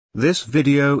This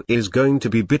video is going to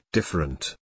be bit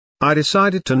different. I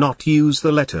decided to not use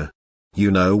the letter.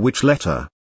 You know which letter?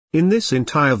 In this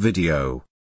entire video.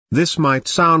 This might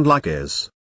sound like is.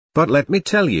 But let me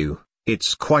tell you,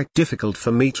 it's quite difficult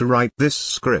for me to write this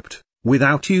script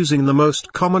without using the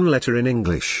most common letter in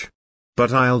English.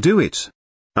 But I'll do it.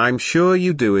 I'm sure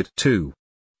you do it too.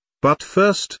 But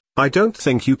first, I don't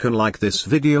think you can like this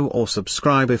video or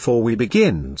subscribe before we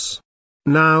begins.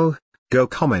 Now, go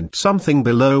comment something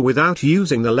below without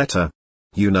using the letter.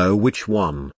 You know which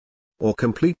one. Or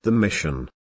complete the mission.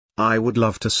 I would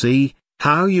love to see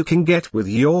how you can get with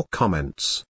your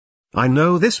comments. I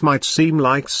know this might seem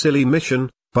like silly mission,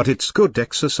 but it's good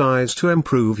exercise to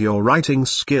improve your writing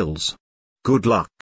skills. Good luck.